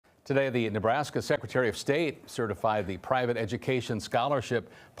Today, the Nebraska Secretary of State certified the private education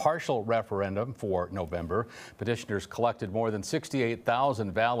scholarship partial referendum for November. Petitioners collected more than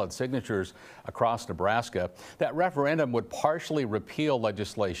 68,000 valid signatures across Nebraska. That referendum would partially repeal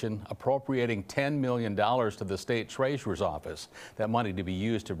legislation appropriating $10 million to the state treasurer's office. That money to be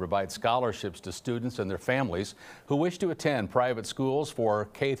used to provide scholarships to students and their families who wish to attend private schools for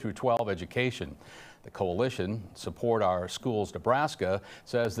K-12 education. The coalition, Support Our Schools Nebraska,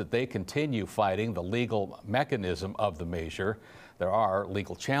 says that they continue fighting the legal mechanism of the measure. There are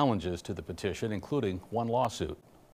legal challenges to the petition, including one lawsuit.